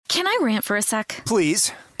Can I rant for a sec?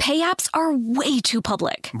 Please. Pay apps are way too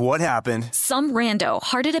public. What happened? Some rando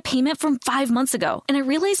hearted a payment from 5 months ago, and I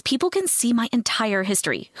realized people can see my entire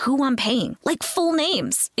history, who I'm paying, like full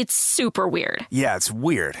names. It's super weird. Yeah, it's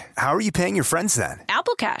weird. How are you paying your friends then?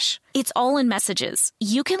 Apple Cash. It's all in messages.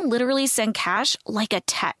 You can literally send cash like a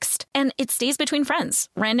text, and it stays between friends.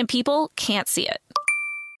 Random people can't see it.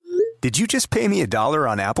 Did you just pay me $1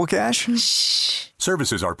 on Apple Cash? Shh.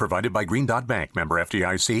 Services are provided by Green Dot Bank. Member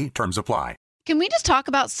FDIC. Terms apply. Can we just talk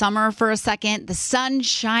about summer for a second? The sun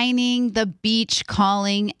shining, the beach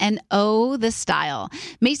calling, and oh, the style.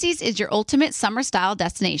 Macy's is your ultimate summer style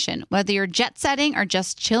destination, whether you're jet setting or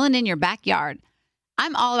just chilling in your backyard.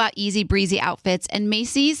 I'm all about easy breezy outfits, and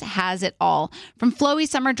Macy's has it all. From flowy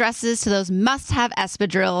summer dresses to those must-have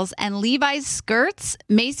espadrilles and Levi's skirts,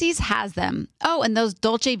 Macy's has them. Oh, and those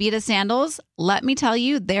Dolce Vita sandals, let me tell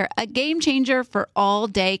you, they're a game changer for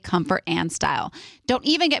all-day comfort and style. Don't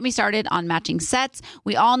even get me started on matching sets.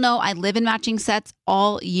 We all know I live in matching sets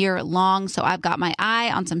all year long, so I've got my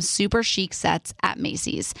eye on some super chic sets at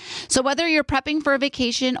Macy's. So whether you're prepping for a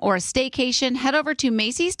vacation or a staycation, head over to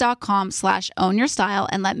Macy's.com/ownyourstyle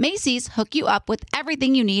and let Macy's hook you up with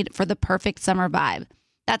everything you need for the perfect summer vibe.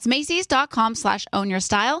 That's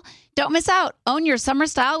Macy's.com/ownyourstyle. Don't miss out. Own your summer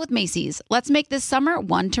style with Macy's. Let's make this summer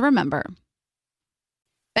one to remember.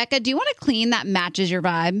 Becca, do you want to clean that matches your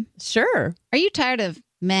vibe? Sure. Are you tired of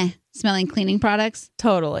smelling cleaning products?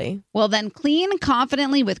 Totally. Well, then clean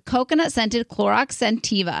confidently with coconut-scented Clorox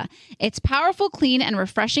Scentiva. Its powerful, clean, and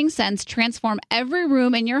refreshing scents transform every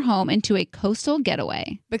room in your home into a coastal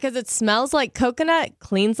getaway. Because it smells like coconut,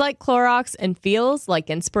 cleans like Clorox, and feels like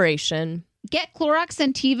inspiration. Get Clorox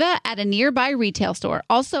Scentiva at a nearby retail store.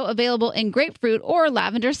 Also available in grapefruit or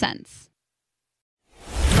lavender scents.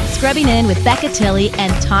 Scrubbing In with Becca Tilley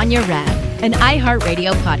and Tanya Rad, an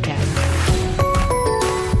iHeartRadio podcast.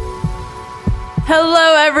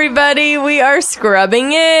 Hello, everybody. We are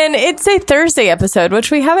scrubbing in. It's a Thursday episode,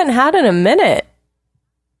 which we haven't had in a minute.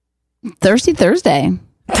 Thirsty Thursday.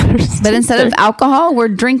 But instead of alcohol, we're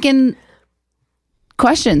drinking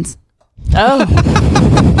questions. Oh.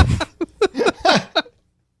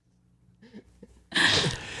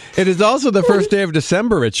 It is also the first day of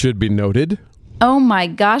December, it should be noted. Oh my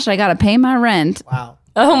gosh, I got to pay my rent. Wow.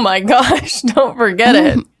 Oh my gosh. Don't forget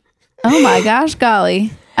it. Oh my gosh,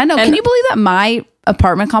 golly. I know. Can you believe that my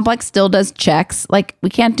apartment complex still does checks? Like, we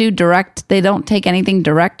can't do direct. They don't take anything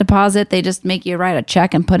direct deposit. They just make you write a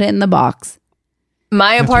check and put it in the box.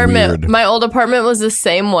 My That's apartment, weird. my old apartment was the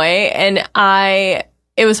same way. And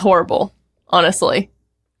it was horrible, honestly.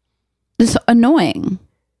 It's annoying.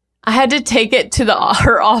 I had to take it to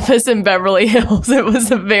her office in Beverly Hills. It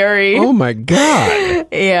was a very... Oh my God.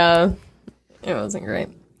 Yeah. It wasn't great.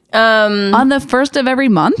 On the first of every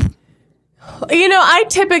month? You know, I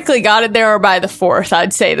typically got it there by the 4th.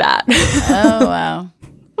 I'd say that. Oh, wow.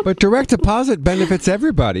 But direct deposit benefits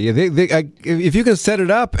everybody. If you can set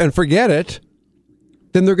it up and forget it,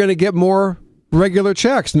 then they're going to get more regular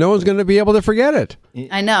checks. No one's going to be able to forget it.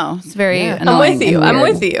 I know. It's very annoying. I'm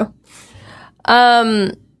with you.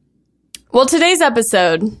 Well, today's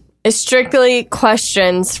episode is strictly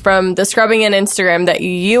questions from the Scrubbing In Instagram that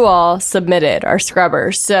you all submitted, our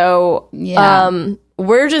scrubbers. So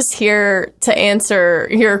we're just here to answer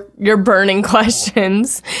your burning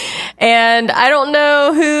questions. And I don't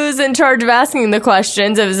know who's in charge of asking the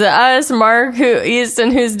questions. If it's us, Mark,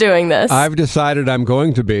 Easton, who's doing this? I've decided I'm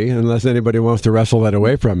going to be, unless anybody wants to wrestle that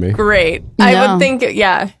away from me. Great. No. I would think,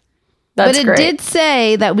 yeah. That's but it great. did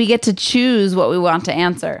say that we get to choose what we want to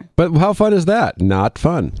answer. But how fun is that? Not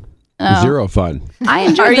fun. Oh. Zero fun. I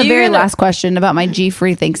enjoyed Are the you very gonna- last question about my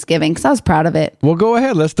G-free Thanksgiving because I was proud of it. Well, go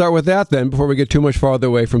ahead. Let's start with that then before we get too much farther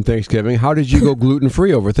away from Thanksgiving. How did you go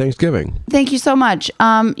gluten-free over Thanksgiving? Thank you so much.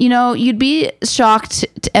 You'd be shocked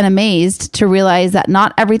and amazed to realize that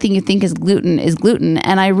not everything you think is gluten,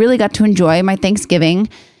 and I really got to enjoy my Thanksgiving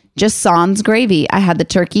just sans gravy. I had the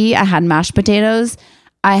turkey, I had mashed potatoes,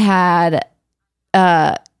 I had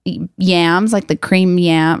yams, like the cream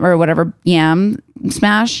yam or whatever yam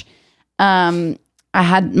smash. I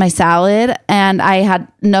had my salad, and I had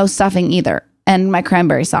no stuffing either, and my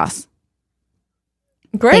cranberry sauce.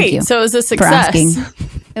 Thank Great. you So it was a for asking. success.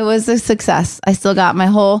 It was a success. I still got my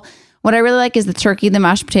whole. What I really like is the turkey, the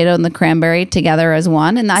mashed potato, and the cranberry together as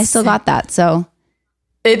one, and I still got that. So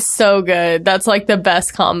It's so good. That's like the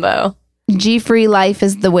best combo. G-free life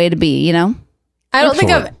is the way to be. You know. I don't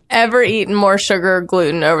think Excellent. I've ever eaten more sugar or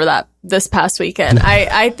gluten over this past weekend.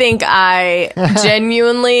 I think I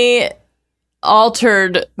genuinely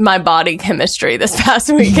altered my body chemistry this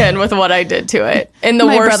past weekend with what I did to it in the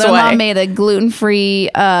My worst brother-in-law way. made a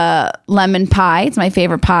gluten-free lemon pie. It's my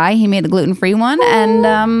favorite pie. He made a gluten-free one,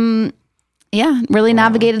 and really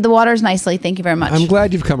navigated the waters nicely. Thank you very much. I'm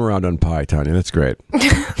glad you've come around on pie, Tanya. That's great.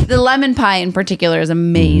 The lemon pie in particular is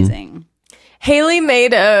amazing. Haley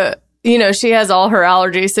made she has all her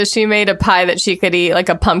allergies, so she made a pie that she could eat, like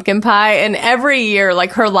a pumpkin pie. And every year,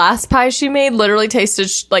 like her last pie she made literally tasted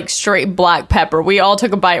like straight black pepper. We all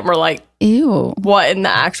took a bite and we're like, ew, what in the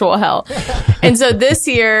actual hell? And so this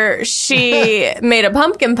year she made a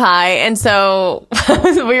pumpkin pie. And so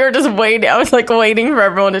we were just waiting. I was like waiting for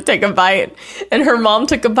everyone to take a bite. And her mom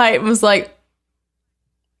took a bite and was like,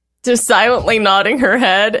 just silently nodding her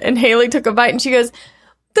head. And Haley took a bite and she goes,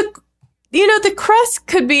 the crust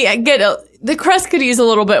could the crust could use a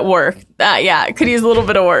little bit work. It could use a little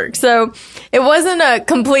bit of work. So it wasn't a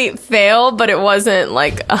complete fail, but it wasn't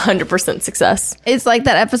like 100% success. It's like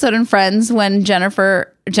that episode in Friends when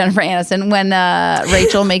Jennifer Aniston, when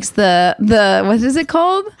Rachel makes the what is it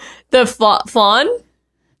called? The flan?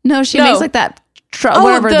 No, she makes like that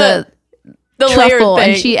the truffle,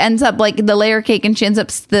 thing. and she ends up like the layer cake, and she ends up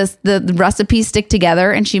the recipes stick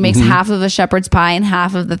together, and she makes half of a shepherd's pie and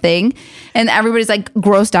half of the thing, and everybody's like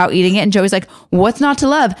grossed out eating it, and Joey's like, what's not to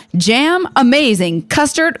love? Jam, amazing.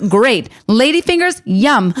 Custard, great. Ladyfingers,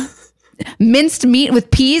 yum. Minced meat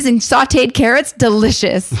with peas and sauteed carrots,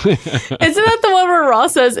 delicious. Isn't that the one where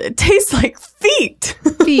Ross says it tastes like feet?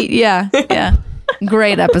 Feet, yeah.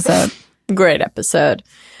 Great episode.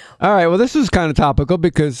 All right. Well, this is kind of topical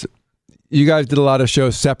because you guys did a lot of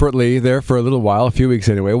shows separately there for a little while, a few weeks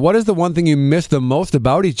anyway. What is the one thing you miss the most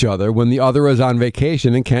about each other when the other is on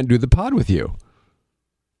vacation and can't do the pod with you?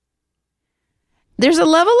 There's a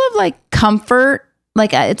level of like comfort.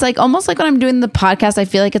 Like it's like almost like when I'm doing the podcast, I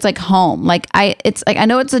feel like it's like home. Like it's like I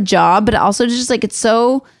know it's a job, but also just like it's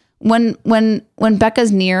so when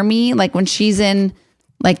Becca's near me, like when she's in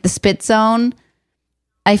like the spit zone,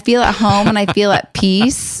 I feel at home and I feel at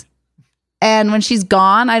peace. And when she's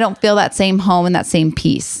gone, I don't feel that same home and that same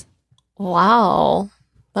peace. Wow.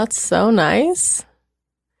 That's so nice.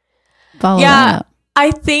 Follow that up. I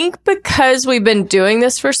think because we've been doing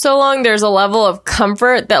this for so long, there's a level of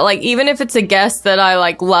comfort that like, even if it's a guest that I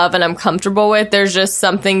like love and I'm comfortable with, there's just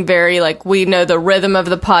something very like, we know the rhythm of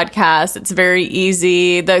the podcast. It's very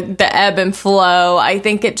easy. The ebb and flow. I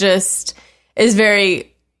think it just is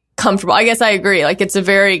very comfortable. I guess I agree. Like it's a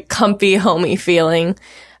very comfy, homey feeling.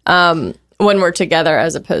 When we're together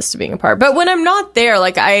as opposed to being apart. But when I'm not there,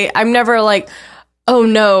 like I'm never like, oh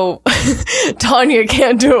no, Tanya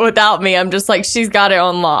can't do it without me. I'm just like, she's got it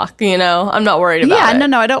on lock, you know? I'm not worried about it. Yeah,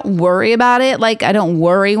 no, I don't worry about it. Like I don't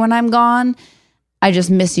worry when I'm gone. I just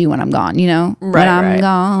miss you when I'm gone, you know? Right, When I'm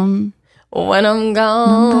gone. All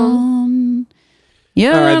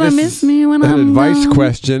right, gonna miss me when I'm advice gone.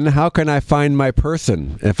 question. How can I find my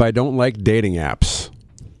person if I don't like dating apps?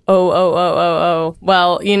 Oh.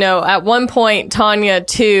 Well, you know, at one point, Tanya,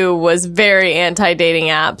 too, was very anti-dating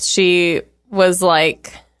apps. She was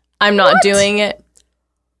like, I'm not doing it.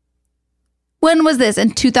 When was this?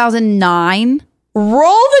 In 2009? Roll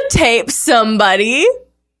the tape, somebody.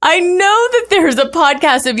 I know that there's a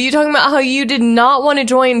podcast of you talking about how you did not want to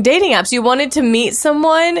join dating apps. You wanted to meet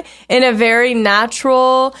someone in a very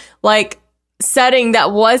natural, like, setting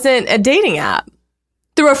that wasn't a dating app.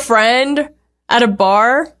 Through a friend at a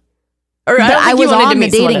bar. Or I was on the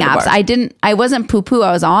dating apps. I wasn't poo-poo.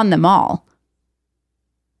 I was on them all.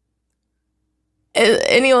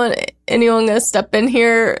 Anyone gonna step in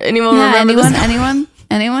here? Anyone remember this? Anyone?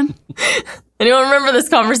 Anyone remember this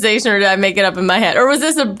conversation, or did I make it up in my head? Or was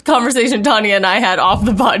this a conversation Tanya and I had off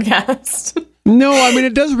the podcast? No, I mean,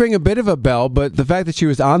 it does ring a bit of a bell, but the fact that she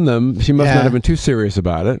was on them, she must not have been too serious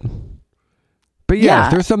about it. But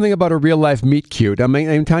yes, there's something about a real life meet cute. I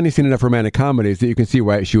mean, Tanya's seen enough romantic comedies that you can see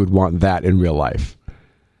why she would want that in real life.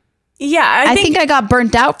 Yeah, I think I got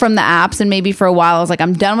burnt out from the apps, and maybe for a while I was like,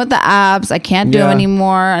 I'm done with the apps. I can't do it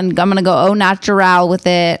anymore, and I'm gonna go au natural with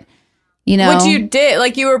it. You know, which you did.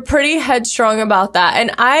 Like you were pretty headstrong about that,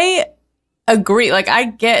 and I agree. Like I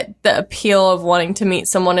get the appeal of wanting to meet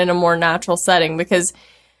someone in a more natural setting because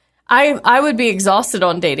I would be exhausted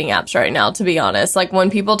on dating apps right now, to be honest. Like when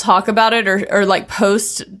people talk about it or like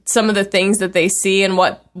post some of the things that they see and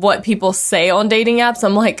what people say on dating apps,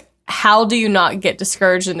 I'm like, how do you not get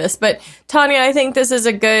discouraged in this? But Tanya, I think this is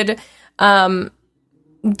a good one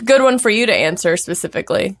for you to answer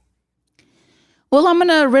specifically. Well, I'm going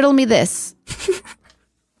to riddle me this.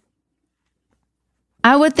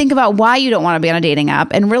 I would think about why you don't want to be on a dating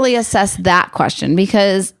app and really assess that question,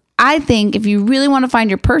 because I think if you really want to find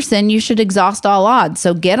your person, you should exhaust all odds.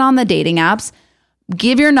 So get on the dating apps,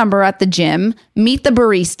 give your number at the gym, meet the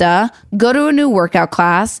barista, go to a new workout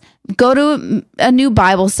class, go to a new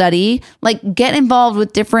Bible study, like get involved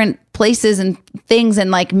with different places and things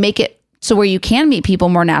and like make it so where you can meet people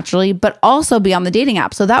more naturally, but also be on the dating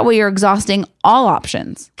app. So that way you're exhausting all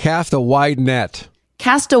options. Cast a wide net.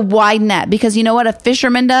 Cast a wide net, because you know what a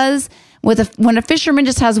fisherman does? When a fisherman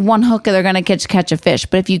just has one hook, they're going to catch a fish.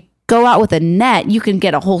 But if you go out with a net, you can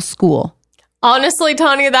get a whole school. Honestly,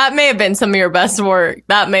 Tanya, that may have been some of your best work.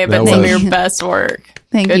 Some of your best work.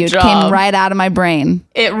 Thank Good you. job. It came right out of my brain.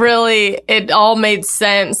 It all made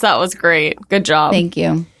sense. That was great. Good job. Thank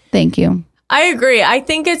you. Thank you. I agree. I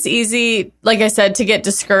think it's easy, like I said, to get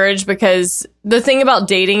discouraged, because the thing about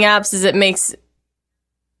dating apps is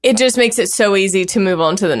it just makes it so easy to move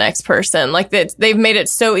on to the next person. Like they've made it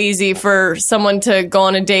so easy for someone to go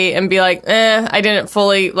on a date and be like, I didn't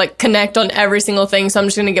fully like connect on every single thing, so I'm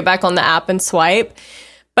just going to get back on the app and swipe.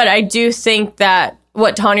 But I do think that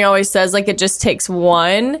what Tanya always says, like, it just takes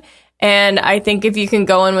one. And I think if you can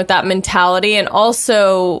go in with that mentality and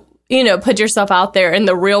also, you know, put yourself out there in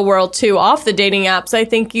the real world too, off the dating apps, I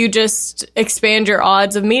think you just expand your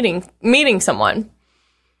odds of meeting someone.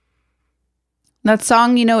 That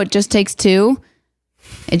song, you know, it just takes two.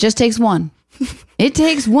 It just takes one. It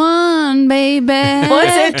takes one, baby.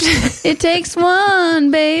 What's it? It takes one,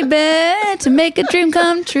 baby, to make a dream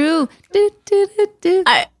come true. Do, do, do, do.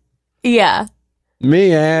 Yeah.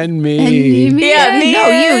 Me and me. Yeah, me no,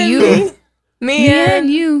 and you. Me and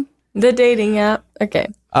you. The dating app. Okay.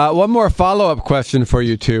 One more follow-up question for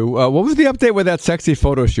you two. What was the update with that sexy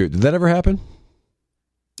photo shoot? Did that ever happen?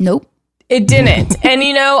 Nope. It didn't. And,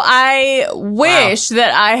 you know, I wish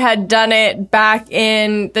that I had done it back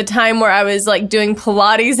in the time where I was like doing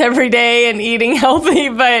Pilates every day and eating healthy,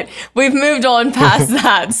 but we've moved on past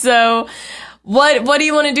that. So what do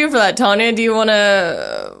you want to do for that, Tanya? Do you want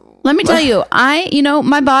to... Let me tell you,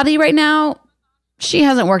 my body right now, she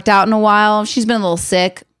hasn't worked out in a while. She's been a little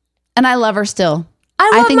sick, and I love her still.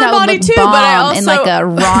 I think my that body would look too, but I bomb also... in like a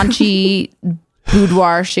raunchy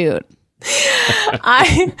boudoir shoot.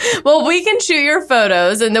 Well, we can shoot your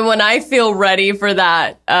photos, and then when I feel ready for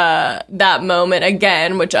that moment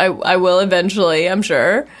again, which I will eventually, I'm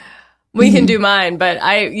sure, we can do mine.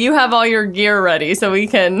 But you have all your gear ready, so we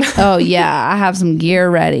can. Oh yeah, I have some gear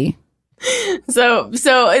ready. So is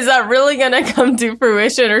that really going to come to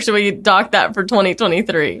fruition, or should we dock that for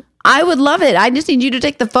 2023? I would love it. I just need you to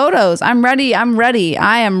take the photos. I'm ready. I am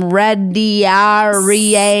ready.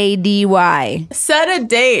 R-E-A-D-Y. Set a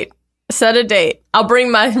date. I'll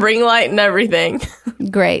bring my ring light and everything.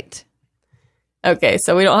 Great. Okay,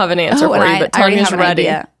 so we don't have an answer for you, but Tanya's ready.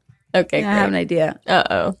 Idea. Okay, I have an idea.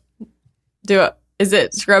 Uh-oh. Is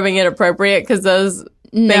it scrubbing inappropriate? Because those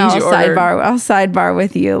no, things you ordered... I'll sidebar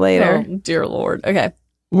with you later. Oh, dear Lord. Okay.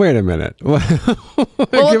 Wait a minute. We'll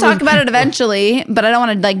talk about it eventually, but I don't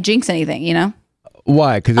want to like jinx anything, you know?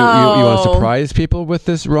 Why? Because you want to surprise people with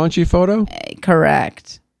this raunchy photo?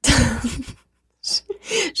 Correct.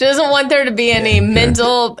 She doesn't want there to be any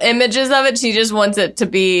mental images of it. She just wants it to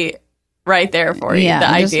be right there for you. Yeah, the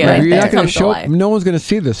idea. Right You're not going to show. life. No one's going to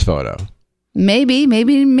see this photo. Maybe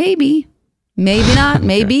not.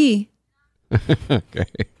 Maybe. Okay.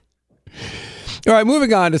 All right,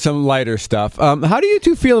 moving on to some lighter stuff. How do you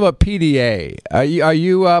two feel about PDA? Are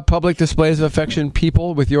you public displays of affection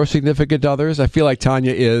people with your significant others? I feel like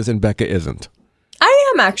Tanya is and Becca isn't.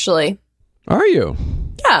 I am actually. Are you?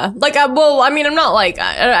 Yeah. Like, I'm not like,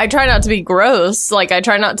 I try not to be gross. Like, I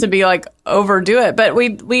try not to be like overdo it, but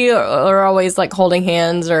we are always like holding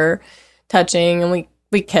hands or touching, and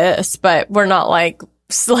we kiss, but we're not like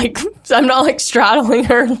I'm not like straddling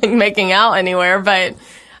her, like making out anywhere, but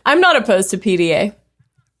I'm not opposed to PDA.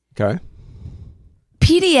 Okay.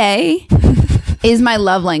 PDA is my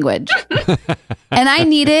love language. And I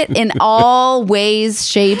need it in all ways,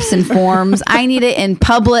 shapes, and forms. I need it in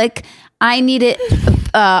public. I need it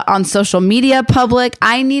on social media public.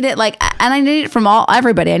 I need it and I need it from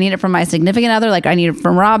everybody. I need it from my significant other. Like I need it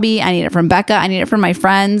from Robbie. I need it from Becca. I need it from my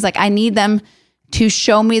friends. Like I need them to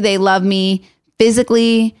show me they love me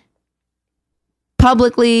physically,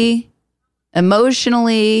 publicly,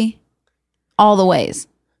 emotionally, all the ways.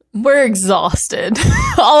 We're exhausted.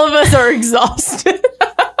 All of us are exhausted.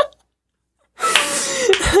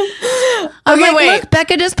 Okay, wait. Look,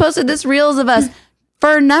 Becca just posted this reels of us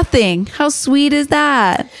for nothing. How sweet is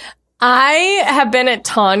that? I have been at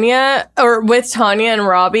Tanya or with Tanya and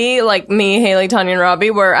Robbie, like me, Haley, Tanya, and Robbie,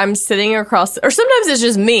 where I'm sitting across, or sometimes it's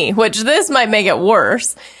just me, which this might make it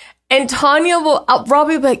worse. And Robbie will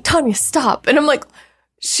be like, Tanya, stop. And I'm like,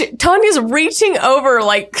 Tanya's reaching over,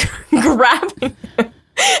 like, grabbing him.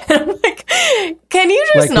 And I'm like, can you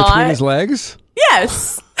just like not? Between his legs?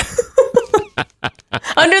 Yes.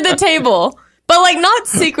 Under the table. But, like, not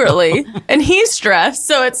secretly. And he's stressed,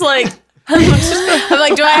 so it's like, I'm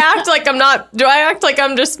like, do I act like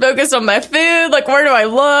I'm just focused on my food? Like, where do I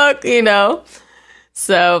look? You know?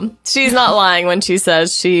 So she's not lying when she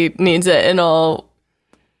says she needs it in all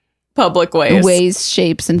public ways,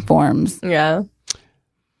 shapes, and forms. Yeah.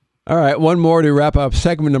 All right, one more to wrap up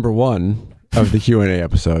segment number 1 of the Q&A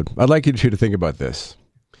episode. I'd like you two to think about this.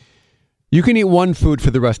 You can eat one food for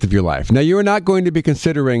the rest of your life. Now, you are not going to be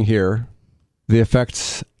considering here the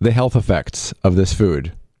health effects of this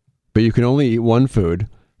food, but you can only eat one food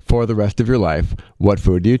for the rest of your life. What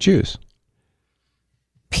food do you choose?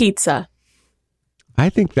 Pizza. I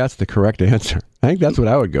think that's the correct answer. I think that's what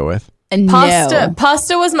I would go with.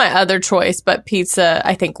 Pasta was my other choice, but pizza,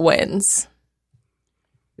 I think, wins.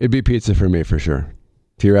 It'd be pizza for me, for sure.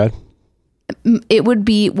 T-Rad? It would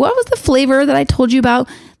be, what was the flavor that I told you about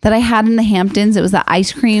that I had in the Hamptons? It was the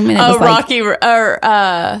ice cream. And it was not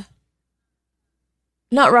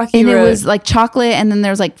Rocky and Road. It was like chocolate, and then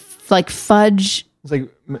there's like fudge. It's like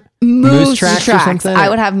Moose Tracks or something? I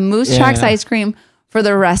would have Moose Tracks ice cream for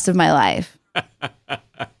the rest of my life.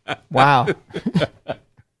 Wow.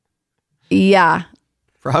 Yeah.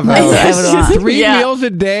 Bravo. I would want. 3 meals a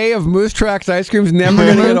day of Moose Tracks ice cream is never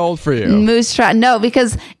going to get old for you. Moose Track. No,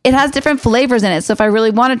 because it has different flavors in it. So if I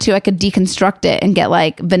really wanted to, I could deconstruct it and get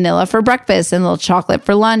like vanilla for breakfast and a little chocolate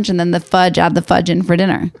for lunch, and then add the fudge in for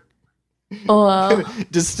dinner. Oh, wow.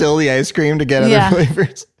 Distill the ice cream to get other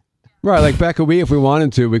flavors. Right, like Becca, if we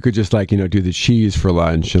wanted to, we could just do the cheese for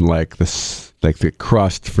lunch and the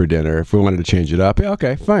crust for dinner. If we wanted to change it up, yeah,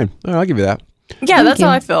 okay, fine. All right, I'll give you that. Yeah, that's how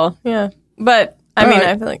I feel. Yeah, but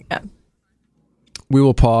I feel like We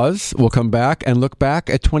will pause. We'll come back and look back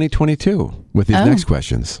at 2022 with these next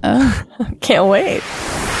questions. Can't wait.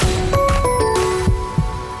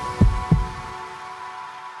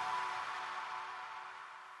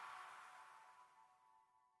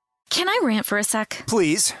 Can I rant for a sec?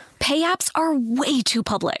 Please. Pay apps are way too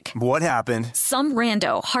public. What happened? Some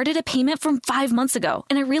rando hearted a payment from 5 months ago,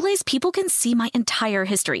 and I realized people can see my entire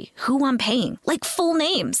history, who I'm paying, like full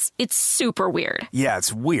names. It's super weird. Yeah,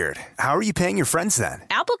 it's weird. How are you paying your friends then?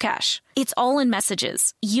 Apple Cash. It's all in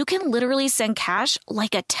messages. You can literally send cash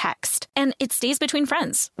like a text, and it stays between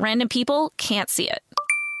friends. Random people can't see it.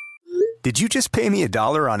 Did you just pay me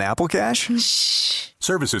 $1 on Apple Cash? Shh.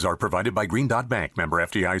 Services are provided by Green Dot Bank. Member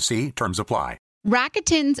FDIC. Terms apply.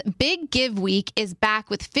 Rakuten's Big Give Week is back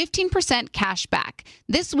with 15% cash back.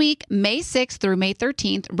 This week, May 6th through May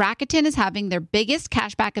 13th, Rakuten is having their biggest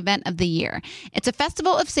cashback event of the year. It's a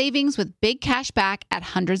festival of savings with big cash back at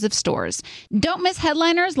hundreds of stores. Don't miss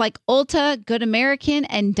headliners like Ulta, Good American,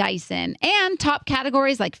 and Dyson, and top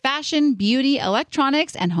categories like fashion, beauty,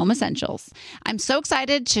 electronics, and home essentials. I'm so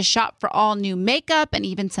excited to shop for all new makeup and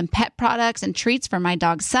even some pet products and treats for my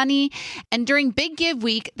dog Sunny. And during Big Give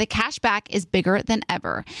Week, the cash back is bigger than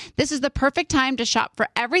ever. This is the perfect time to shop for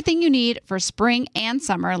everything you need for spring and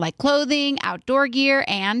summer, like clothing, outdoor gear,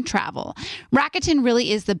 and travel. Rakuten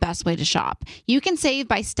really is the best way to shop. You can save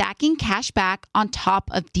by stacking cash back on top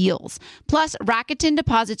of deals. Plus, Rakuten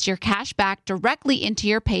deposits your cash back directly into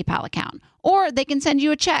your PayPal account, or they can send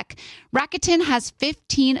you a check. Rakuten has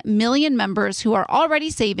 15 million members who are already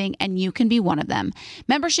saving, and you can be one of them.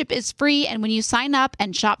 Membership is free, and when you sign up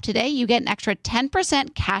and shop today, you get an extra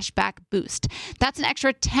 10% cash back boost. That's an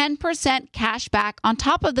extra 10% cash back on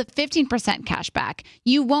top of the 15% cash back.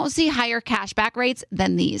 You won't see higher cash back rates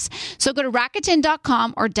than these. So go to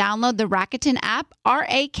Rakuten.com or download the Rakuten app,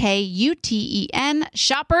 Rakuten.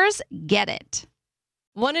 Shoppers, get it.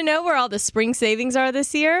 Want to know where all the spring savings are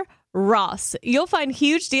this year? Ross. You'll find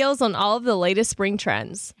huge deals on all of the latest spring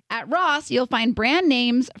trends. At Ross, you'll find brand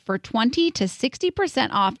names for 20 to 60%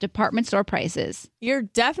 off department store prices. You're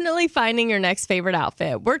definitely finding your next favorite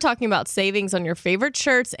outfit. We're talking about savings on your favorite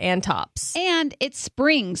shirts and tops. And it's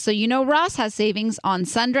spring, so you know Ross has savings on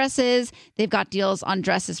sundresses. They've got deals on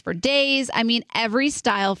dresses for days. I mean, every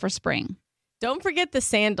style for spring. Don't forget the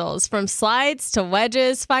sandals. From slides to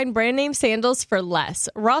wedges, find brand name sandals for less.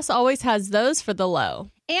 Ross always has those for the low.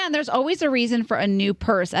 And there's always a reason for a new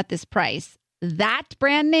purse at this price. That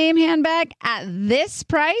brand name handbag at this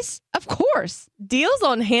price? Of course. Deals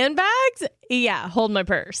on handbags? Yeah, hold my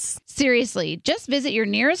purse. Seriously, just visit your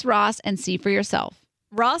nearest Ross and see for yourself.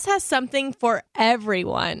 Ross has something for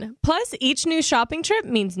everyone. Plus, each new shopping trip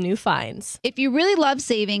means new finds. If you really love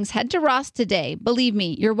savings, head to Ross today. Believe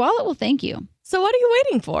me, your wallet will thank you. So what are you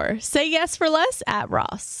waiting for? Say yes for less at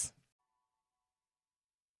Ross.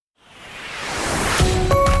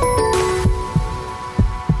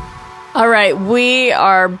 All right, we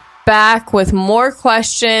are back with more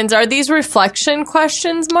questions. Are these reflection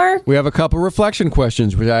questions, Mark? We have a couple reflection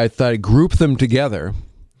questions, which I thought I'd group them together.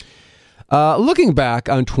 Looking back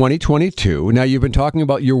on 2022, now you've been talking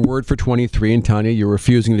about your word for 23, and Tanya, you're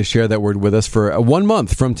refusing to share that word with us for 1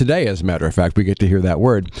 month from today, as a matter of fact. We get to hear that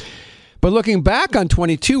word. But looking back on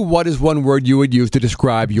 22, what is one word you would use to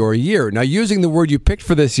describe your year? Now, using the word you picked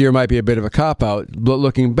for this year might be a bit of a cop-out, but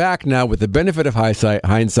looking back now with the benefit of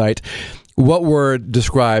hindsight, what word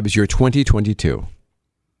describes your 2022?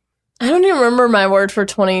 I don't even remember my word for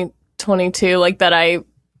 2022, like that I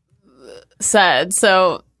said,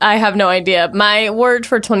 so I have no idea. My word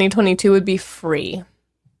for 2022 would be free.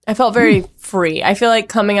 I felt very free. I feel like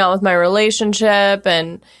coming out with my relationship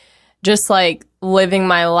and just like living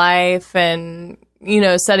my life and, you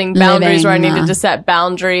know, setting boundaries where I needed to set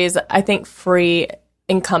boundaries. I think free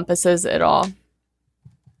encompasses it all.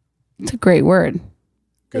 It's a great word.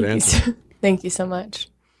 Good answer. Thank you so much.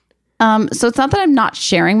 So it's not that I'm not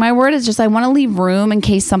sharing my word. It's just I want to leave room in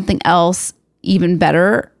case something else even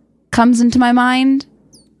better comes into my mind.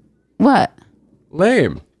 What?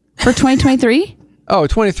 Lame. For 2023? Oh,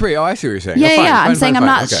 23. Oh, I see what you're saying. Yeah, Oh, fine, I'm saying I'm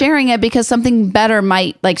not okay. sharing it because something better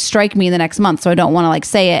might like strike me in the next month. So I don't want to like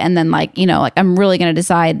say it and then like, you know, like I'm really going to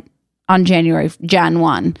decide on Jan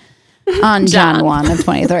 1 of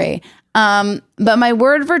 23. But my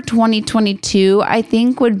word for 2022, I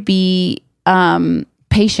think would be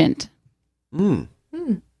patient.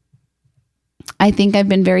 I think I've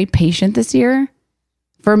been very patient this year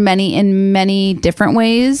in many different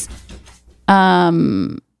ways.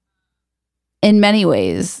 In many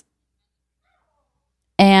ways.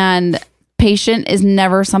 And patient is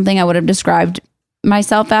never something I would have described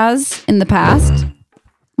myself as in the past.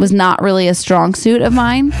 Was not really a strong suit of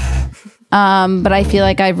mine. But I feel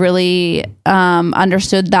like I've really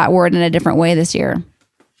understood that word in a different way this year.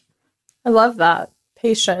 I love that.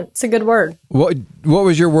 Patient. It's a good word. What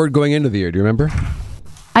was your word going into the year? Do you remember?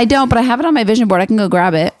 I don't, but I have it on my vision board. I can go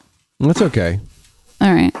grab it. That's okay.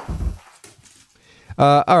 All right.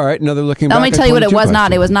 All right. Another looking back. Let me tell you what it was question.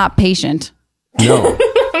 not. It was not patient. No.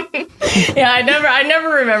 Yeah, I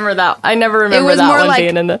never remember that. I never remember It was that more one like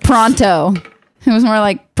being in the pronto. It was more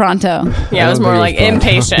like pronto. Yeah, it was more like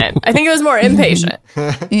impatient. I think it was more impatient.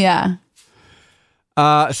 Yeah.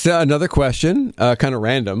 So another question, kind of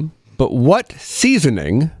random, but what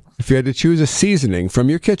seasoning, if you had to choose a seasoning from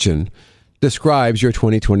your kitchen, describes your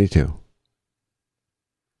 2022?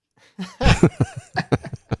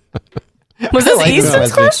 Was this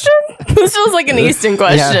Easton's question? This feels like an Easton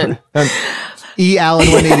question. Yeah. E.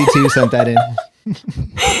 Allen 182 sent that in.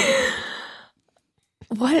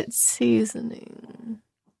 What seasoning?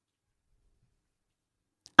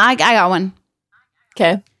 I got one.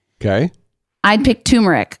 Okay. Okay. I'd pick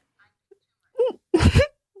turmeric.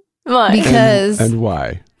 Why? Because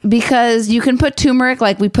why? Because you can put turmeric,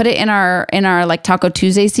 like we put it in our like Taco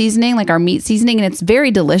Tuesday seasoning, like our meat seasoning, and it's very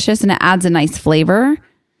delicious and it adds a nice flavor.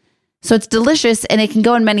 So it's delicious and it can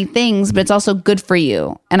go in many things, but it's also good for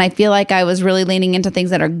you. And I feel like I was really leaning into things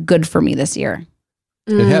that are good for me this year.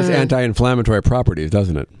 It has anti-inflammatory properties,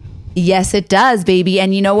 doesn't it? Yes, it does, baby.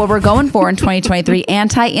 And you know what we're going for in 2023?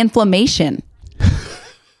 Anti-inflammation.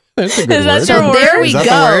 That's a good Is that word. your So word? there we Is that the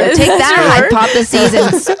go. word? Take that hypothesis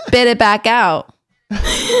and spit it back out.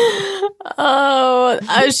 Oh,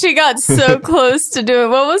 she got so close to doing.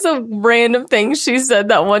 What was a random thing she said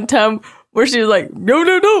that one time where she was like,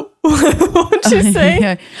 no. What'd she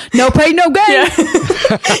say? No pain, no gain. Yeah.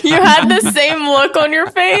 You had the same look on your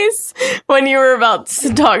face when you were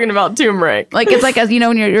talking about turmeric. Like it's like, as you know,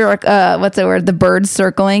 when you're like, what's the word? The bird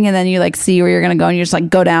circling, and then you like see where you're going to go and you just like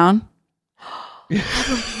go down.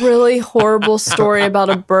 Really horrible story about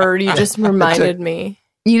a bird. You just reminded me.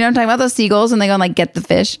 You know what I'm talking about? Those seagulls and they go and like get the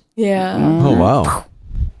fish. Yeah. Oh, wow.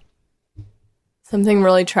 Something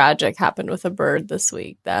really tragic happened with a bird this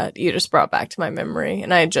week that you just brought back to my memory.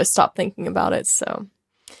 And I had just stopped thinking about it. So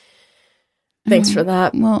thanks for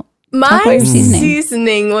that. Well, My your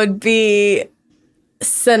seasoning would be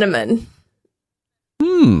cinnamon.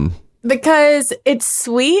 Because it's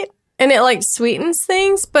sweet and it like sweetens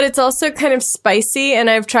things, but it's also kind of spicy. And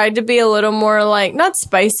I've tried to be a little more like, not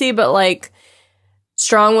spicy, but like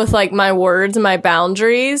strong with like my words and my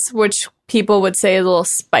boundaries, which people would say is a little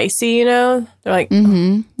spicy, you know? They're like,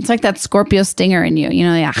 it's like that Scorpio stinger in you, you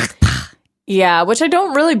know? Yeah. yeah, which I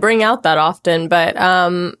don't really bring out that often, but I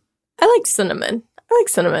like cinnamon.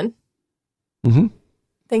 Mm-hmm.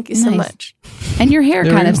 Thank you so Nice. much. And your hair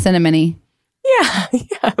There kind we of go. cinnamony. Yeah,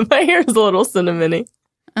 my hair is a little cinnamony.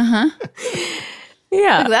 Uh-huh.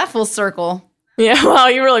 Yeah. Look at that full circle. Yeah, wow,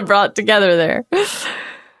 you really brought it together there.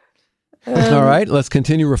 All right, let's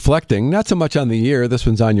continue reflecting. Not so much on the year. This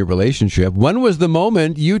one's on your relationship. When was the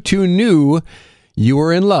moment you two knew you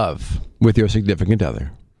were in love with your significant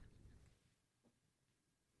other?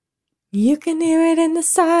 You can hear it in the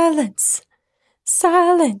silence.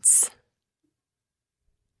 Silence.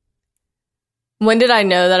 When did I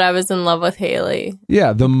know that I was in love with Haley?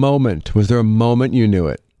 Yeah, the moment. Was there a moment you knew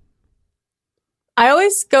it? I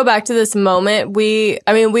always go back to this moment. We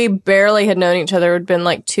barely had known each other. It had been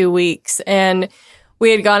like 2 weeks. And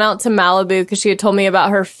we had gone out to Malibu because she had told me about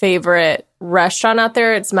her favorite restaurant out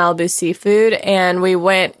there. It's Malibu Seafood. And we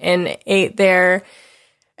went and ate there.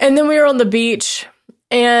 And then we were on the beach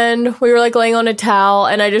and we were like laying on a towel.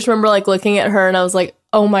 And I just remember like looking at her and I was like,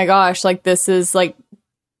 oh my gosh, like this is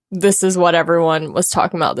what everyone was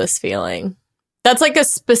talking about, this feeling. That's like a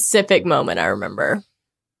specific moment I remember.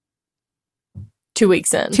 2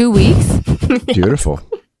 weeks in. 2 weeks? Beautiful.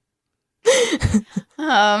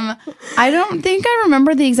 I don't think I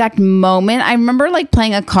remember the exact moment. I remember like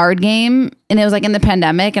playing a card game and it was like in the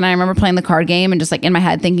pandemic and I remember playing the card game and just like in my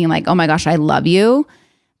head thinking like, oh my gosh, I love you.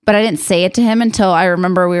 But I didn't say it to him until I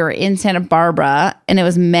remember we were in Santa Barbara and it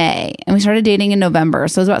was May and we started dating in November.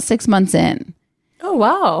 So it was about 6 months in. Oh,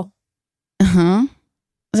 wow. Uh-huh.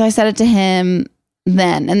 So I said it to him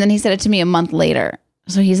then and then he said it to me a month later.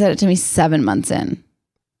 So he said it to me 7 months in.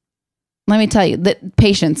 Let me tell you, that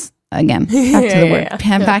patience again. Back to the word.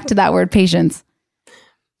 Back to that word, patience.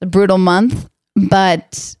 A brutal month,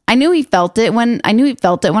 but I knew he felt it when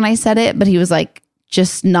I said it, but he was like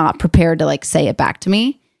just not prepared to like say it back to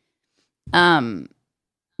me.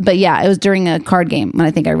 But yeah, it was during a card game when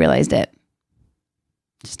I think I realized it.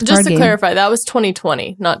 Just to clarify, that was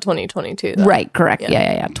 2020, not 2022. Though. Right, correct.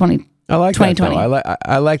 Yeah. 2020. I like that, though.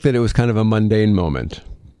 I like that it was kind of a mundane moment.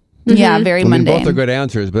 Yeah, very mundane. Both are good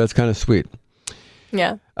answers, but that's kind of sweet.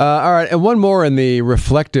 Yeah. All right, and one more in the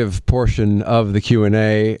reflective portion of the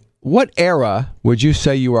Q&A. What era would you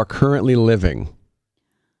say you are currently living?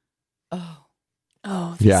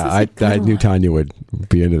 Oh, yeah, I knew Tanya would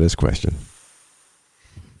be into this question.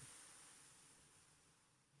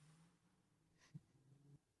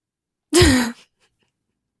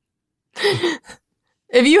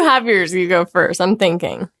 If you have yours, you go first. I'm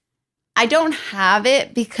thinking. I don't have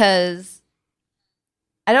it because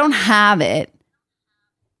I don't have it.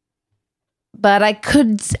 But I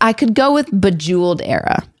could go with Bejeweled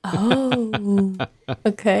era. Oh,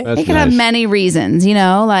 okay. It could have many reasons, you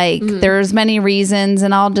know, like there's many reasons,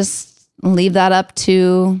 and I'll just leave that up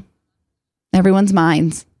to everyone's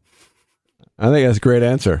minds. I think that's a great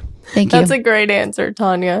answer. Thank you. That's a great answer,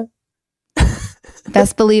 Tanya.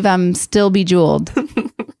 Best believe I'm still bejeweled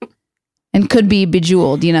and could be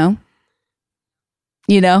bejeweled, you know?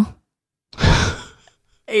 Yeah.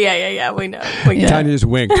 We know. Tanya just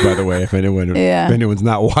winked, by the way, if anyone's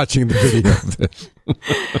not watching the video of this.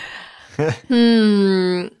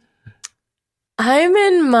 I'm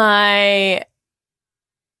in my...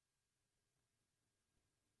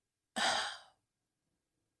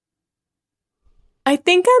 I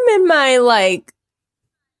think I'm in my, like...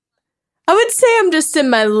 I would say I'm just in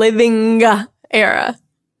my living era.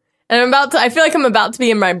 And I feel like I'm about to be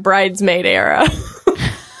in my bridesmaid era.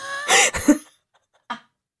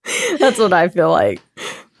 That's what I feel like.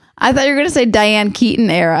 I thought you were going to say Diane Keaton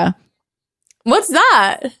era. What's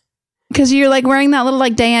that? Because you're like wearing that little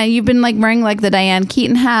like Diane. You've been like wearing like the Diane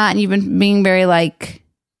Keaton hat, and you've been being very like,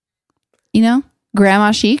 you know,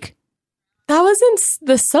 grandma chic. That was in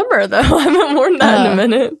the summer though. I haven't worn that in a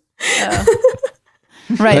minute.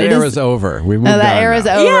 Right, that era's over. We moved on. That era's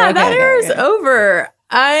over. Yeah, okay, that era's over.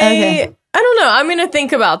 I don't know. I'm gonna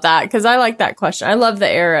think about that because I like that question. I love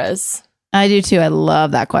the eras. I do too. I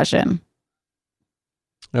love that question.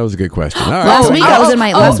 That was a good question. All right. Last week I was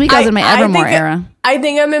in my Evermore era. I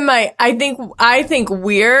think I'm in my. I think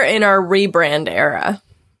we're in our rebrand era.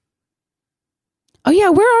 Oh yeah,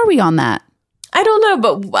 where are we on that? I don't know,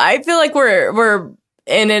 but I feel like we're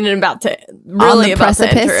in and about to really about to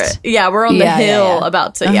enter it. Yeah, we're on the hill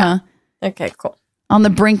about to. Yeah. Okay, cool. On the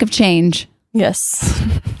brink of change. Yes.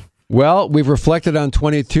 Well, we've reflected on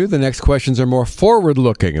 22. The next questions are more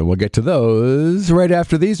forward-looking, and we'll get to those right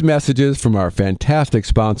after these messages from our fantastic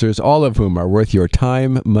sponsors, all of whom are worth your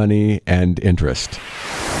time, money, and interest.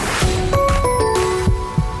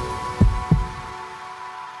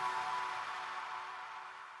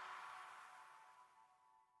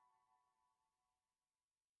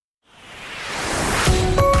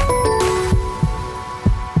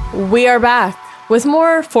 We are back with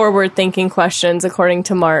more forward-thinking questions, according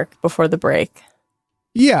to Mark, before the break.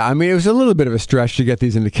 Yeah, I mean, it was a little bit of a stretch to get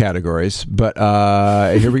these into categories, but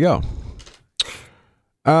here we go.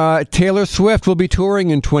 Taylor Swift will be touring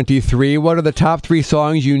in 23. What are the top 3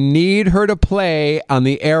 songs you need her to play on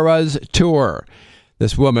the Eras tour?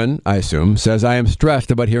 This woman, I assume, says, I am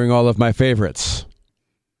stressed about hearing all of my favorites.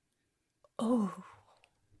 Oh.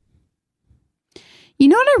 You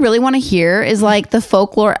know what I really want to hear is like the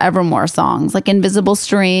Folklore Evermore songs, like Invisible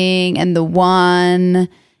String and The One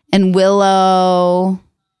and Willow.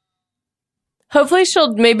 Hopefully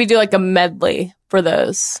she'll maybe do like a medley for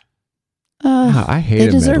those. I hate They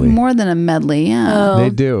a deserve medley. more than a medley, yeah. They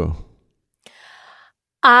do.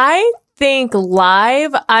 I think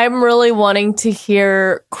live, I'm really wanting to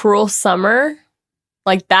hear Cruel Summer.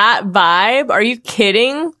 Like that vibe. Are you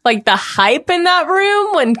kidding? Like the hype in that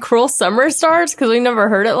room when Cruel Summer starts, because we never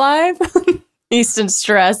heard it live. Easton's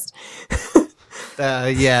stressed.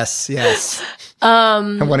 Yes.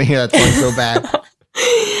 I want to hear that song so bad.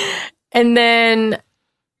 And then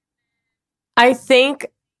I think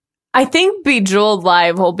Bejeweled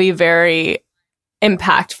live will be very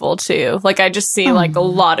impactful too. Like I just see like a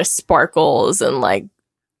lot of sparkles and like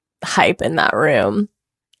hype in that room.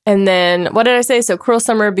 And then what did I say? So Cruel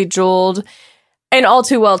Summer, Bejeweled, and All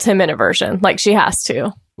Too Well 10-minute version. Like she has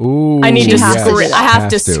to. Ooh, I need to has scream. to. I have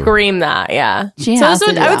to scream that. Yeah. She So has those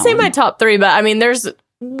to do I would that say one. my top 3, but I mean, there's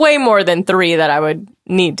way more than 3 that I would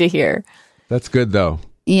need to hear. That's good, though.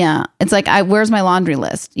 Yeah. It's like, where's my laundry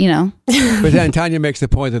list, you know? But then Tanya makes the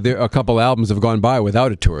point that a couple albums have gone by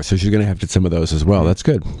without a tour, so she's going to have to do some of those as well. That's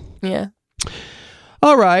good. Yeah.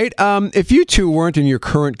 All right. If you two weren't in your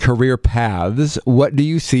current career paths, what do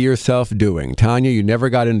you see yourself doing? Tanya, you never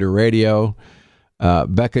got into radio.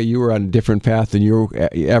 Becca, you were on a different path than you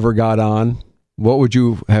ever got on. What would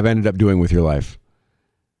you have ended up doing with your life?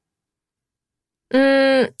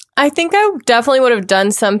 I think I definitely would have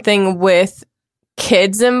done something with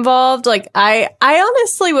kids involved. Like I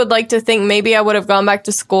honestly would like to think maybe I would have gone back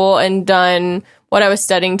to school and done what I was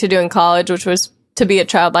studying to do in college, which was to be a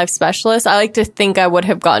child life specialist. I like to think I would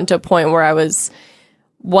have gotten to a point where I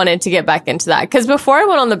wanted to get back into that. Because before I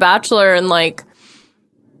went on The Bachelor and like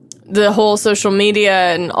the whole social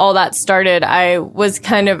media and all that started, I worked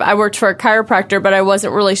for a chiropractor, but I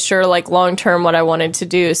wasn't really sure like long term what I wanted to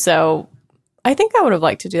do. So I think I would have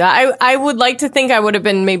liked to do that. I would like to think I would have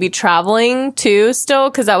been maybe traveling too still,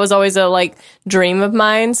 because that was always a like dream of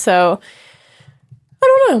mine. So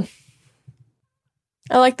I don't know.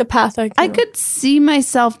 I like the path I could see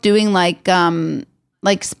myself doing like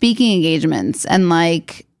speaking engagements and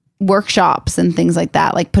like workshops and things like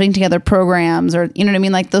that, like putting together programs, or you know what I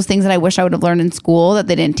mean, like those things that I wish I would have learned in school that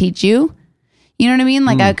they didn't teach you. You know what I mean?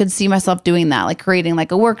 Like I could see myself doing that, like creating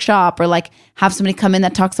like a workshop, or like have somebody come in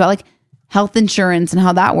that talks about like health insurance and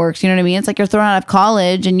how that works. You know what I mean? It's like you're thrown out of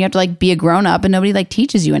college and you have to like be a grown up, and nobody like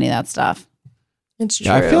teaches you any of that stuff. It's true.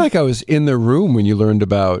 Yeah, I feel like I was in the room when you learned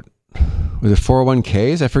about, was it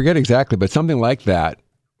 401ks? I forget exactly, but something like that.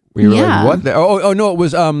 We were like, what? Oh no, it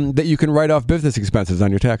was that you can write off business expenses on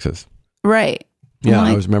your taxes. Right. Yeah,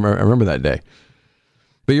 Like, I remember that day.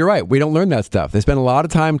 But you're right. We don't learn that stuff. They spend a lot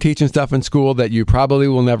of time teaching stuff in school that you probably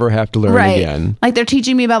will never have to learn again. Like they're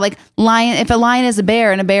teaching me about like lion. If a lion is a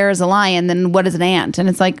bear and a bear is a lion, then what is an ant? And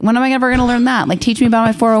it's like, when am I ever going to learn that? Like, teach me about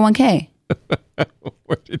my 401k.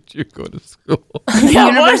 Where did you go to school?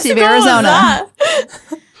 University of Arizona.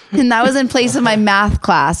 And that was in place of my math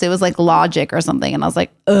class. It was like logic or something. And I was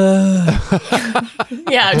like, Yeah,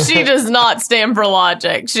 she does not stand for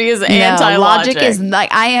logic. She is anti-logic. Logic is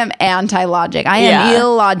like, I am anti-logic. I am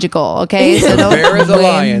illogical. Okay. So If a bear is a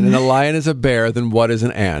lion and a lion is a bear, then what is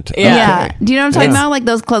an ant? Yeah. Okay. Do you know what I'm talking about? Like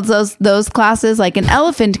those classes, like an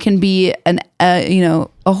elephant can be a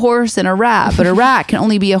horse and a rat, but a rat can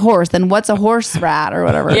only be a horse. Then what's a horse rat or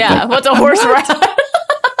whatever? Yeah. What's a horse rat?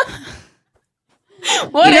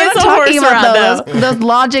 What You know is what a I'm horse talking about, rat, though? Those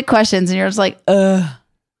logic questions, and you're just like, I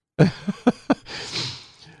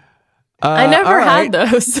never right. had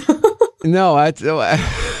those. No,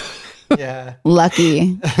 Yeah.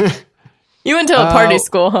 lucky. You went to a party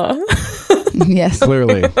school, huh? Yes.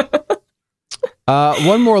 clearly.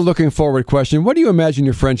 One more looking forward question. What do you imagine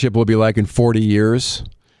your friendship will be like in 40 years?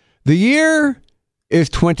 The year is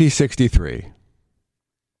 2063.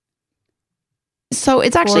 So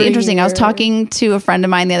it's actually 40 interesting. I was years. talking to a friend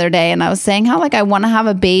of mine the other day, and I was saying how like I want to have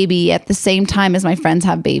a baby at the same time as my friends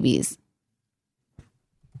have babies.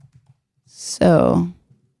 So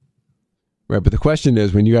Right, but the question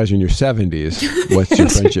is, when you guys are in your 70s, what's your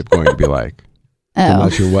friendship going to be like? I'm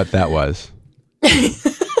not sure what that was.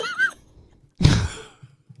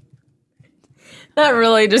 That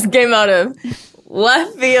really just came out of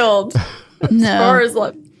left field.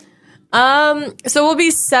 No. So we'll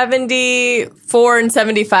be 74 and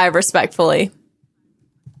 75 respectfully.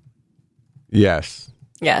 Yes.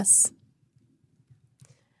 Yes.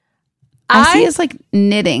 I see as like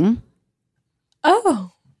knitting.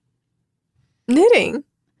 Oh. Knitting.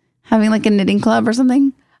 Having like a knitting club or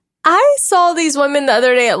something. I saw these women the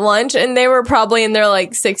other day at lunch, and they were probably in their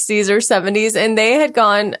like 60s or 70s, and they had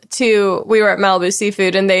gone to, we were at Malibu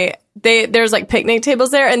Seafood, and there's like picnic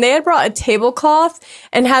tables there, and they had brought a tablecloth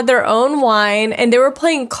and had their own wine, and they were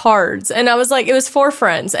playing cards. And I was like, it was for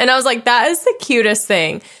friends. And I was like, that is the cutest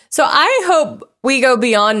thing. So I hope we go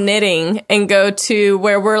beyond knitting and go to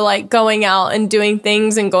where we're like going out and doing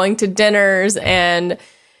things and going to dinners, and,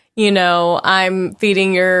 you know, I'm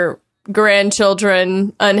feeding your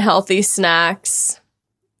grandchildren unhealthy snacks,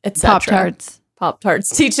 etc. Pop-Tarts.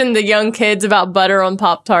 Teaching the young kids about butter on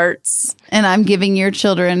Pop-Tarts. And I'm giving your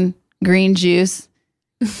children green juice,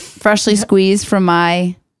 freshly squeezed from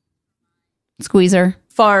my squeezer.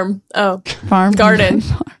 Farm. Garden.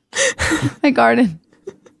 My garden.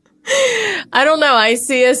 I don't know. I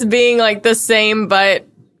see us being like the same, but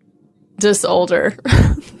just older.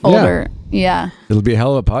 Older. Yeah. It'll be a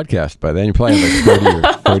hell of a podcast by then. You probably have like 30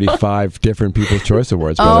 or 35 different People's Choice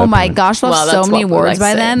Awards. Oh my gosh, we'll have so many awards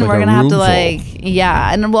by then. Like we're going to have to full.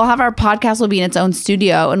 and we'll have our podcast will be in its own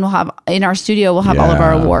studio, and we'll have all of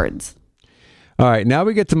our awards. All right, now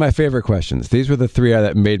we get to my favorite questions. These were the three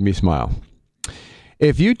that made me smile.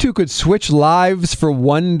 If you two could switch lives for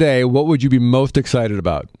one day, what would you be most excited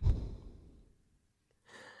about?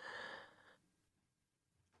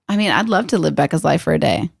 I mean, I'd love to live Becca's life for a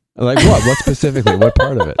day. Like what? What specifically? What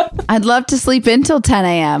part of it? I'd love to sleep in till 10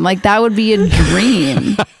 a.m. Like that would be a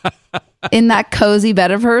dream. In that cozy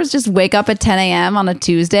bed of hers, just wake up at 10 a.m. on a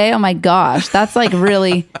Tuesday. Oh my gosh. That's like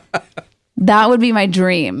really, that would be my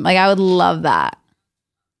dream. Like I would love that.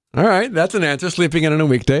 All right. That's an answer. Sleeping in on a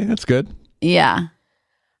weekday. That's good. Yeah.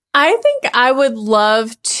 I think I would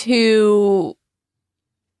like to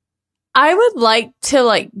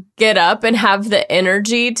like get up and have the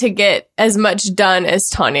energy to get as much done as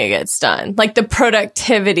Tanya gets done. Like the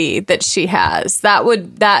productivity that she has.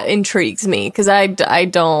 That intrigues me because I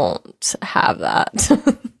don't have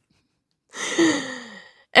that.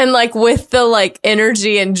 And like with the like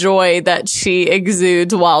energy and joy that she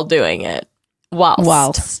exudes while doing it.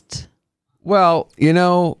 Whilst. Well, you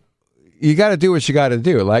know, you got to do what you got to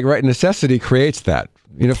do. Like, right, necessity creates that.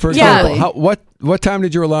 You know, for example, what time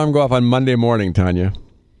did your alarm go off on Monday morning, Tanya?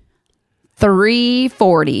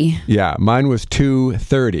 3:40. Yeah, mine was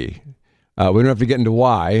 2:30. We don't have to get into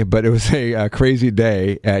why, but it was a crazy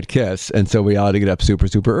day at KISS, and so we all had to get up super,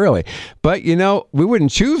 super early. But, you know, we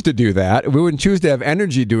wouldn't choose to do that. We wouldn't choose to have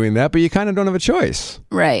energy doing that, but you kind of don't have a choice.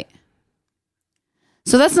 Right.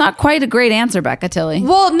 So that's not quite a great answer, Becca Tilly.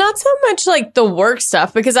 Well, not so much like the work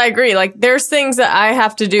stuff, because I agree. Like, there's things that I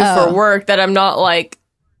have to do for work that I'm not like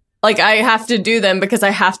I have to do them because I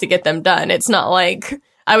have to get them done. It's not like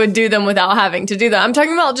I would do them without having to do them. I'm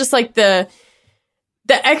talking about just like the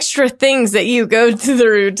extra things that you go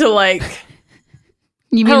through to like.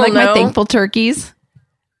 You mean like my thankful turkeys?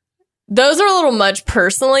 Those are a little much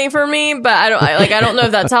personally for me, but I don't know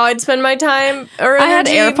if that's how I'd spend my time or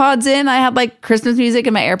energy. I had AirPods in. I had like Christmas music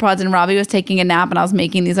in my AirPods, and Robbie was taking a nap, and I was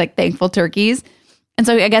making these like thankful turkeys. And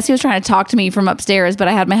so I guess he was trying to talk to me from upstairs, but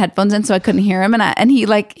I had my headphones in, so I couldn't hear him. And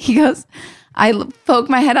he goes, I poke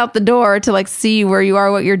my head out the door to like see where you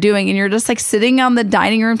are, what you're doing, and you're just like sitting on the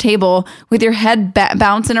dining room table with your head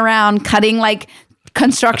bouncing around, cutting like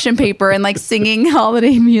construction paper and like singing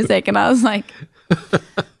holiday music. And I was like,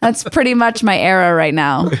 that's pretty much my era right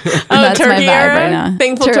now. That's turkey my vibe era? right now.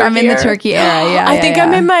 Thankful turkey I'm in era? the turkey era. Yeah, I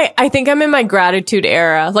think I'm in my gratitude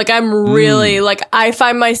era. Like I'm really like I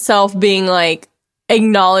find myself being like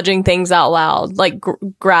acknowledging things out loud, like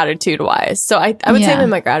gratitude wise. So I would say I'm in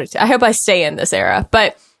my gratitude. I hope I stay in this era.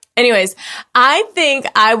 But anyways, I think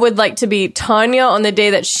I would like to be Tanya on the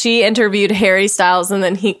day that she interviewed Harry Styles and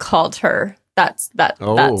then he called her. That's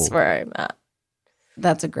where I'm at.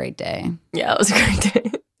 That's a great day. Yeah, it was a great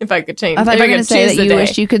day. If I could change. I thought you were going to say that you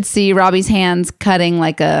wish you could see Robbie's hands cutting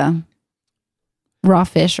like a raw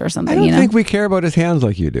fish or something. I don't think we care about his hands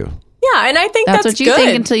like you do. Yeah, and I think that's what you good.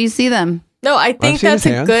 think until you see them. No, I think that's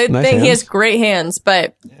a good thing. Hands. He has great hands,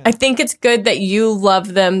 but I think it's good that you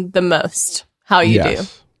love them the most. How you do.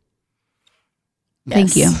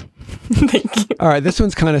 Thank you. Thank you. All right, this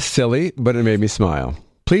one's kind of silly, but it made me smile.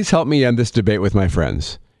 Please help me end this debate with my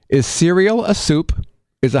friends. Is cereal a soup?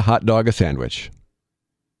 Is a hot dog a sandwich?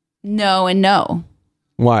 No and no.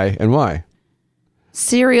 Why and why?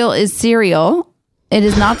 Cereal is cereal. It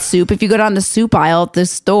is not soup. If you go down the soup aisle at the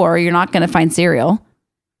store, you're not going to find cereal.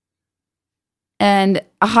 And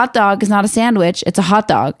a hot dog is not a sandwich. It's a hot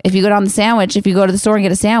dog. If you go down if you go to the store and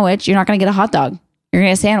get a sandwich, you're not going to get a hot dog. You're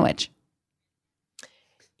going to get a sandwich.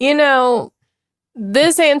 You know,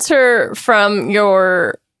 this answer from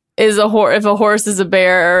your if a horse is a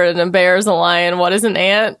bear and a bear is a lion, what is an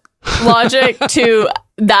ant logic to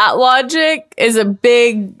that logic is a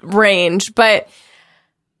big range. But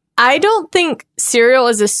I don't think cereal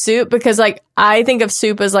is a soup because, like, I think of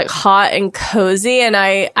soup as, like, hot and cozy. And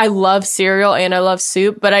I love cereal and I love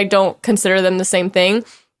soup, but I don't consider them the same thing.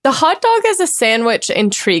 The hot dog as a sandwich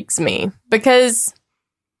intrigues me because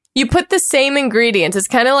you put the same ingredients. It's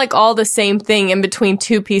kind of like all the same thing in between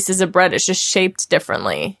two pieces of bread. It's just shaped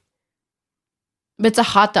differently. But it's a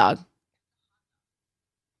hot dog.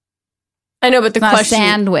 I know, but the Not question... a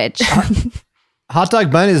sandwich. Hot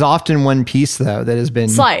dog bun is often one piece, though, that has been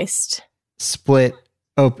sliced. Split.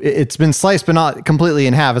 Oh, it's been sliced, but not completely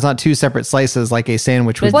in half. It's not two separate slices like a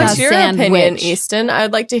sandwich would be. What's your sandwich. opinion, Easton?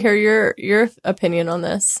 I'd like to hear your opinion on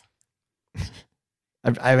this.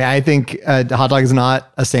 I mean, I think a hot dog is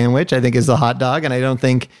not a sandwich. I think it's a hot dog, and I don't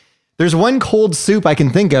think there's one cold soup I can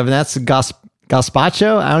think of, and that's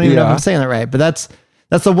gazpacho. I don't even know if I'm saying that right, but that's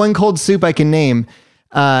the one cold soup I can name,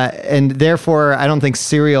 and therefore I don't think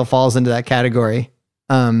cereal falls into that category.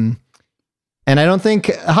 And I don't think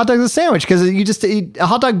a hot dog is a sandwich because you just eat a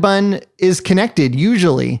hot dog bun is connected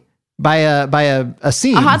usually by a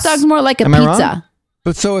seam. A hot dog's more like a Am I wrong? pizza.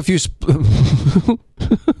 But so if you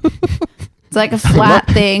It's like a flat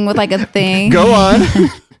thing with like a thing. Go on.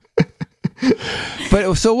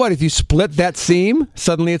 But so what? If you split that seam,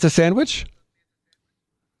 suddenly it's a sandwich?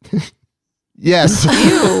 Yes.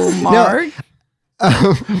 Ew, Mark.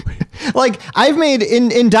 Like I've made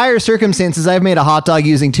in dire circumstances, I've made a hot dog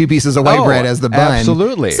using two pieces of white bread as the bun.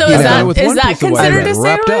 Absolutely. So You is done that it with one piece of white considered bread, a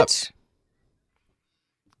wrapped up. sandwich?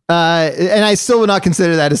 And I still would not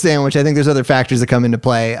consider that a sandwich. I think there's other factors that come into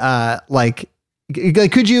play. Like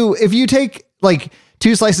could you, if you take like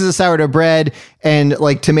two slices of sourdough bread and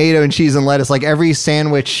like tomato and cheese and lettuce, like every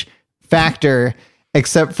sandwich factor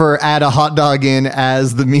except for add a hot dog in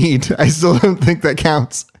as the meat, I still don't think that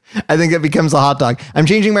counts. I think it becomes a hot dog. I'm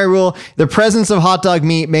changing my rule. The presence of hot dog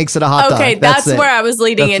meat makes it a hot dog. Okay, that's it. where I was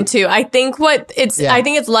leading into. I think I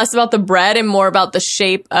think it's less about the bread and more about the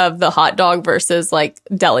shape of the hot dog versus like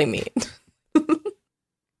deli meat.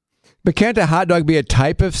 But can't a hot dog be a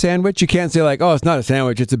type of sandwich? You can't say like, oh, it's not a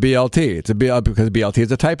sandwich, it's a BLT. It's a BLT because BLT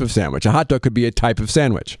is a type of sandwich. A hot dog could be a type of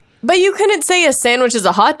sandwich. But you couldn't say a sandwich is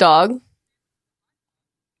a hot dog.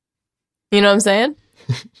 You know what I'm saying?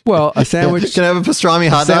 Well, a sandwich Can I have a pastrami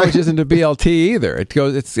hot dog? sandwich isn't a BLT either.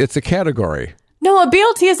 It's a category. No, a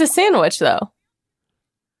BLT is a sandwich though.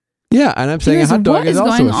 Yeah, and I'm saying Here's a hot dog what is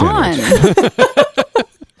also going a sandwich. on.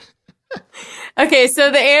 Okay, so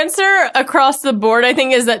the answer across the board, I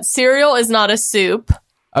think, is that cereal is not a soup.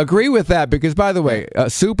 Agree with that because, by the way,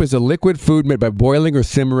 soup is a liquid food made by boiling or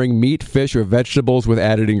simmering meat, fish, or vegetables with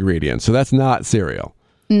added ingredients. So that's not cereal.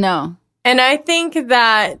 No. And I think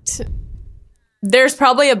that there's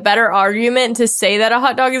probably a better argument to say that a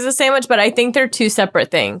hot dog is a sandwich, but I think they're two separate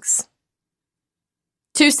things.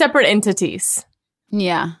 Two separate entities.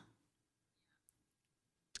 Yeah.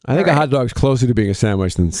 I think a hot dog's closer to being a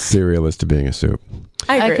sandwich than cereal is to being a soup.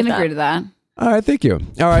 I can agree to that. All right, thank you.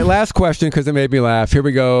 All right, last question because it made me laugh. Here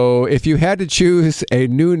we go. If you had to choose a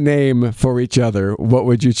new name for each other, what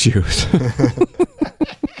would you choose?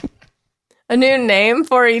 A new name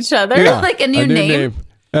for each other? Yeah, Like a new name?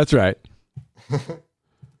 That's right.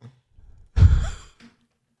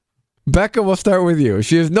 Becca, we'll start with you.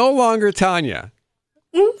 She is no longer Tanya.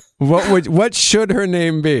 What should her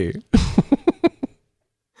name be?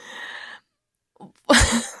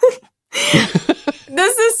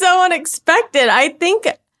 This is so unexpected. I think,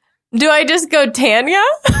 do I just go Tanya?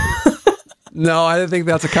 No, I don't think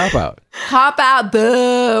that's a cop-out. Hop out.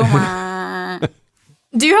 Boo.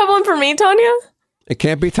 Do you have one for me, Tanya? It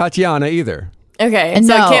can't be Tatiana either. Okay, so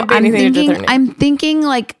No, it can't be anything to do with her name. I'm thinking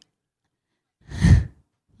like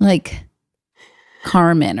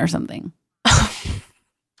Carmen or something.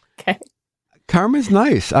 Okay. Carmen's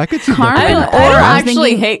nice. I could see Carmen I Becca. don't or I was actually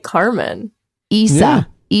thinking- hate Carmen. Isa. Yeah.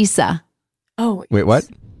 Isa. Oh, Wait, what?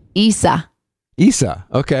 Isa. Isa.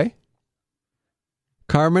 Okay.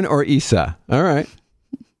 Carmen or Isa. All right.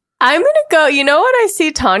 I'm going to go, you know what I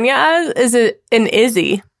see Tanya as? Is it an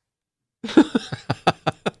Izzy?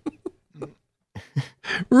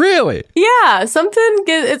 Really? Yeah,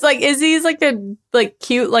 it's like Izzy's like a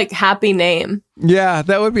cute, like happy name. Yeah,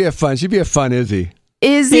 that would be a fun. She'd be a fun Izzy.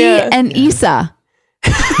 Izzy Yeah. and Isa.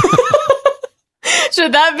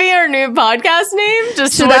 Should that be our new podcast name?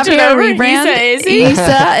 Just Should that switch be it our over? rebrand? Isa, Izzy? Isa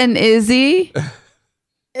and Izzy.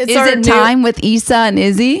 It's Is our it new- time with Isa and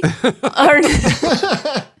Izzy? Our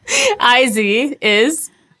IZ is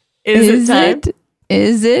it time?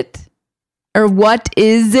 Is it? Or What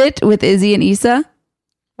Is It with Izzy and Issa?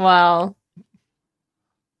 Wow.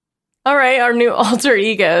 All right, our new alter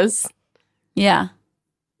egos. Yeah.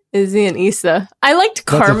 Izzy and Issa. I liked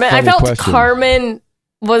Carmen. I felt question. Carmen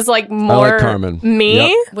was like more Carmen. Me.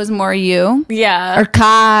 Yep. Was more you? Yeah. Or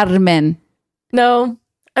Carmen? No,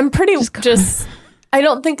 I'm pretty just I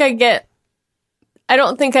don't think I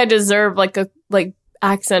deserve like a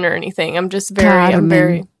accent or anything. I'm just very, Carmen. I'm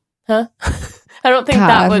very, huh? I don't think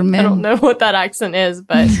Carmen. I don't know what that accent is,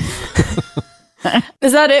 but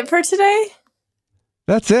is that it for today?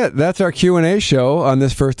 That's it. That's our Q&A show on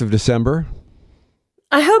this 1st of December.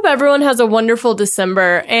 I hope everyone has a wonderful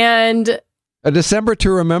December and a December to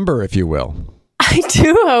remember, if you will. I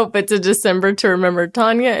do hope it's a December to remember.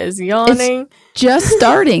 Tanya is yawning. It's just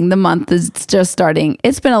starting. The month is just starting.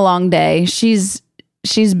 It's been a long day. She's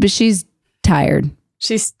tired.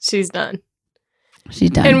 She's done. She's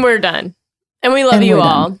done. And we're done. And we love you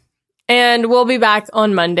all. Done. And we'll be back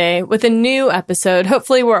on Monday with a new episode.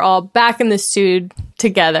 Hopefully we're all back in the studio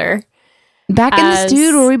together. Back in the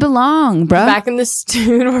studio where we belong, bro. Back in the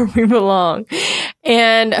studio where we belong.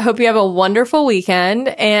 And hope you have a wonderful weekend.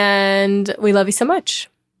 And we love you so much.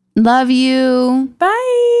 Love you.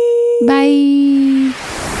 Bye. Bye.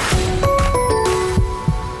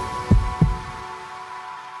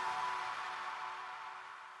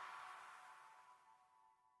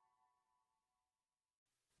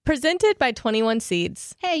 Presented by 21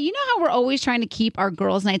 Seeds. Hey, you know how we're always trying to keep our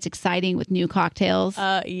girls' nights exciting with new cocktails?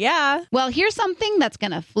 Yeah. Well, here's something that's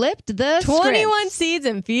going to flip the 21 script. Seeds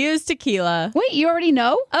infused tequila. Wait, you already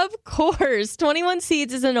know? Of course. 21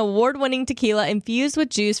 Seeds is an award-winning tequila infused with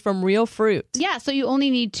juice from real fruit. Yeah, so you only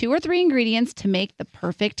need 2 or 3 ingredients to make the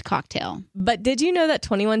perfect cocktail. But did you know that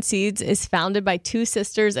 21 Seeds is founded by 2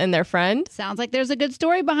 sisters and their friend? Sounds like there's a good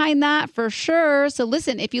story behind that for sure. So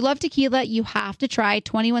listen, if you love tequila, you have to try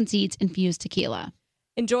 21 Seeds infused tequila.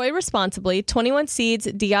 Enjoy responsibly. 21 Seeds,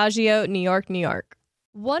 Diageo, New York, New York.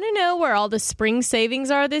 Want to know where all the spring savings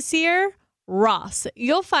are this year? Ross.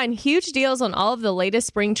 You'll find huge deals on all of the latest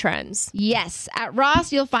spring trends. Yes, at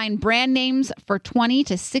Ross, you'll find brand names for 20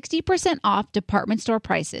 to 60% off department store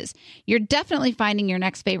prices. You're definitely finding your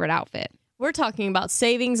next favorite outfit. We're talking about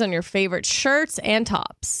savings on your favorite shirts and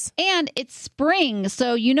tops. And it's spring,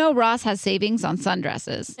 so you know Ross has savings on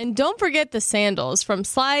sundresses. And don't forget the sandals. From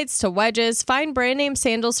slides to wedges, find brand name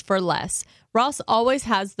sandals for less. Ross always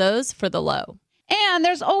has those for the low. And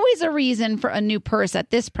there's always a reason for a new purse at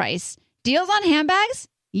this price. Deals on handbags?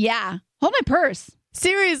 Yeah. Hold my purse.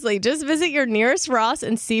 Seriously, just visit your nearest Ross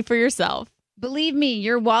and see for yourself. Believe me,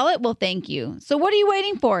 your wallet will thank you. So what are you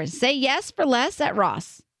waiting for? Say yes for less at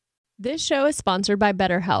Ross. This show is sponsored by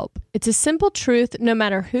BetterHelp. It's a simple truth. No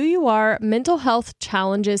matter who you are, mental health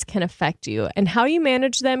challenges can affect you, and how you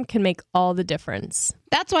manage them can make all the difference.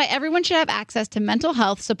 That's why everyone should have access to mental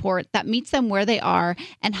health support that meets them where they are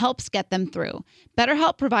and helps get them through.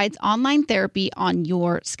 BetterHelp provides online therapy on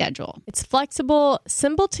your schedule. It's flexible,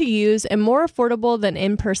 simple to use, and more affordable than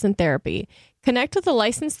in-person therapy. Connect with a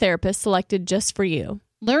licensed therapist selected just for you.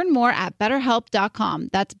 Learn more at BetterHelp.com.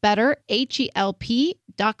 That's better,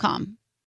 HELP.com.